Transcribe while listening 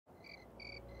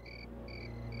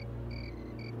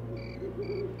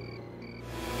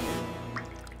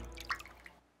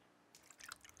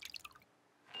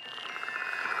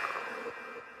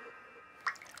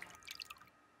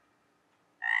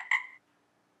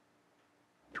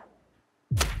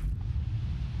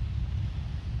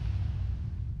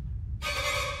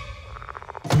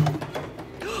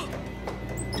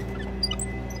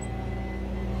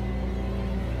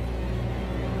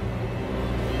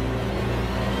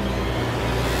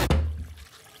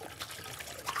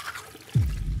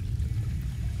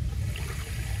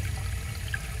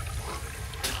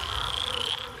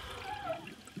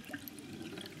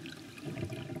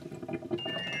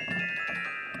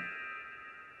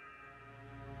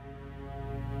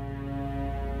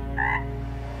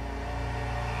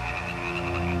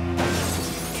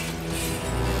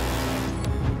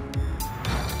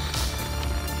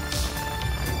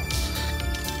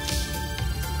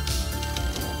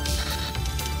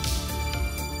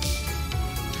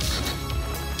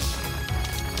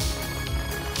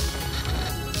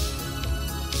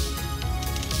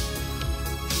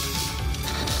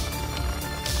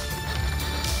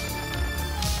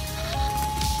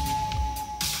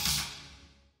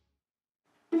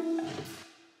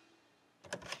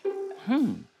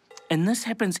And this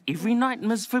happens every night,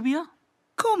 Miss Fibia?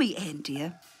 Call me Anne,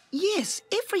 dear. Yes,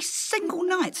 every single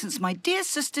night since my dear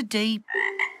sister Dee...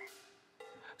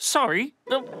 Sorry,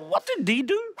 what did Dee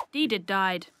do? Dee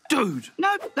died. Dude!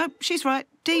 No, she's right.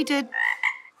 Dee did.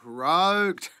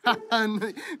 Croaked.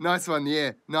 Nice one,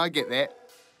 yeah. No, I get that.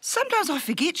 Sometimes I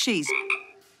forget She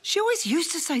always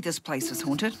used to say this place was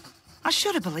haunted. I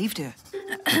should have believed her.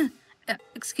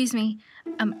 Excuse me.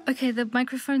 OK, the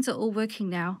microphones are all working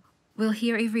now. We'll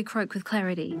hear every croak with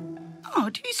clarity.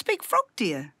 Oh, do you speak frog,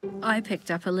 dear? I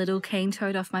picked up a little cane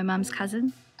toad off my mum's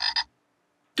cousin.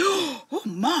 Oh,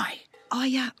 my.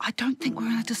 I don't think we're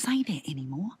allowed to say that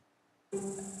anymore.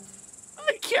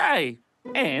 Okay.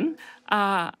 And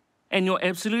you're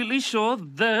absolutely sure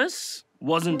this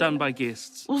wasn't done by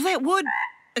guests? Well, that would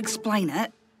explain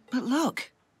it. But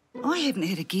look, I haven't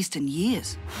had a guest in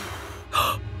years.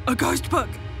 A ghost book!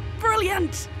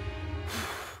 Brilliant!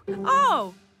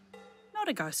 Oh, not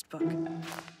a ghost book.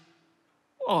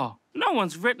 Oh, no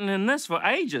one's written in this for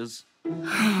ages.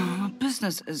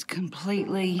 Business is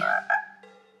completely...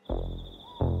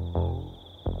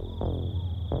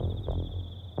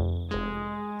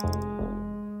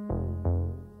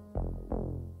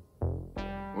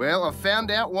 Well, I've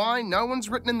found out why no one's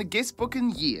written in the guest book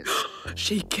in years.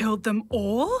 She killed them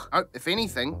all? Oh, if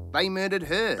anything, they murdered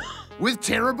her. With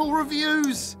terrible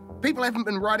reviews. People haven't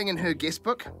been writing in her guest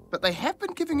book, but they have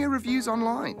been giving her reviews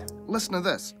online. Listen to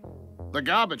this. The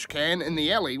garbage can in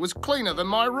the alley was cleaner than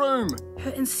my room. Her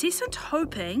incessant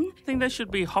hoping... I think they should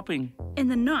be hopping. ...in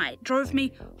the night drove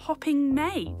me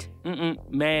hopping-made.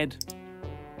 Mad.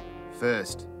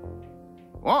 First.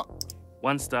 What?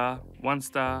 1 star, 1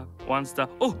 star, 1 star.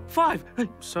 Oh, 5!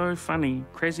 So funny.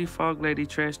 Crazy fog lady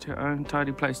trashed her own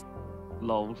tidy place.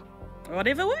 Lol.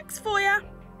 Whatever works for ya.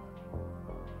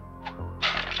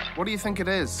 What do you think it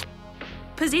is?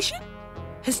 Possession?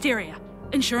 Hysteria?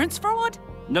 Insurance fraud?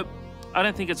 Nope. I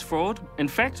don't think it's fraud. In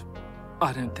fact,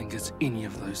 I don't think it's any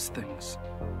of those things.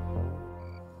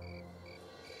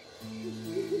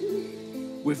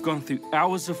 We've gone through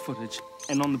hours of footage,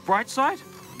 and on the bright side,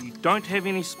 you don't have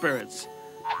any spirits.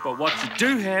 But what you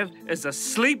do have is a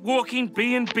sleepwalking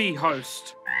B&B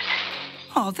host.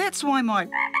 Oh, that's why my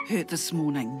hurt this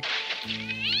morning.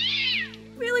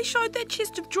 Really showed that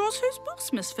chest of drawers whose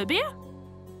books, Miss Fibia?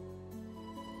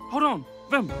 Hold on,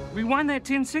 Vim, rewind that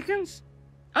 10 seconds.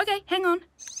 OK, hang on.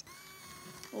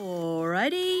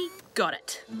 Alrighty, got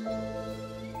it.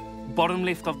 Bottom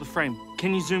left of the frame.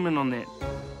 Can you zoom in on that?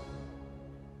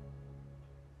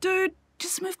 Dude,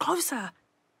 just move closer.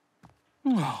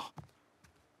 Oh.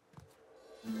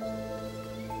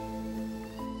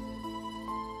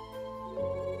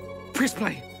 Press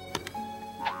play.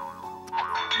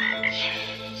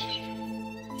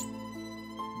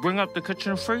 Bring up the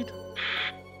kitchen food.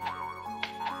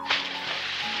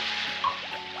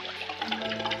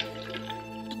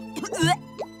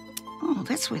 Oh,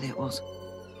 that's where that was.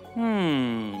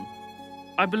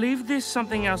 I believe there's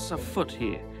something else afoot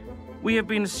here. We have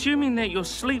been assuming that your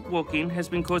sleepwalking has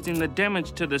been causing the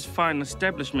damage to this fine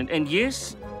establishment. And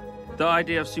yes, the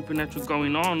idea of supernatural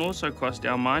going on also crossed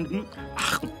our mind.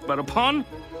 But upon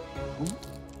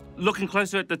looking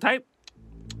closer at the tape,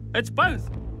 it's both.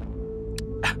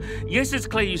 Yes, it's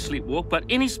clear you sleepwalk, but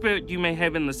any spirit you may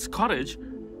have in this cottage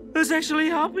is actually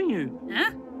helping you.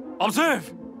 Huh?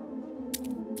 Observe.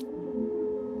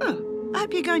 Oh, I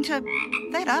hope you're going to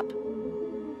that up.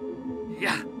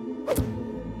 Yeah.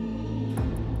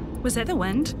 Was that the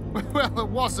wind? Well, it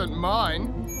wasn't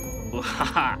mine.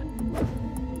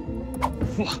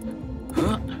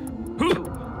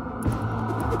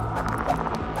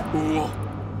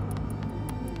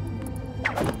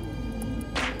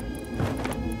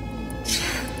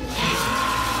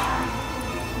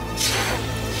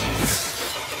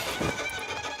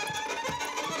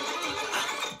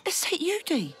 Is that you,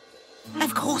 Dee?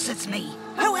 Of course it's me.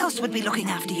 Who else would be looking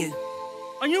after you?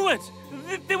 I knew it.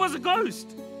 There was a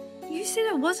ghost. You said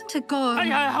it wasn't a ghost.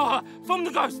 Hey, from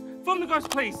the ghost,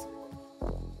 please.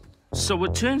 So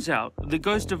it turns out the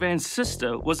ghost of Anne's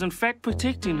sister was in fact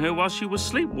protecting her while she was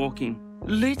sleepwalking.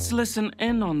 Let's listen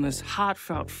in on this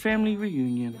heartfelt family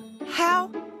reunion.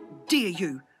 How dare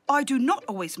you? I do not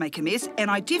always make a mess, and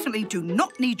I definitely do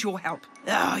not need your help.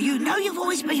 Oh, you know you've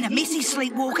always been a messy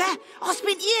sleepwalker. I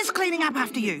spent years cleaning up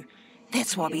after you.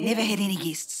 That's why we never had any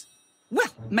guests. Well,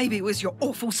 maybe it was your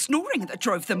awful snoring that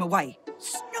drove them away.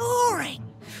 Snoring?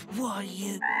 Why,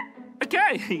 you...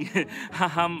 Okay,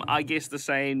 I guess the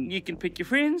saying, you can pick your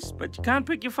friends, but you can't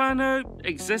pick your whānau,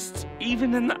 exists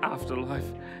even in the afterlife.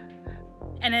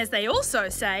 And as they also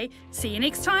say, see you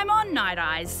next time on Night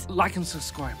Eyes. Like and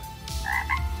subscribe.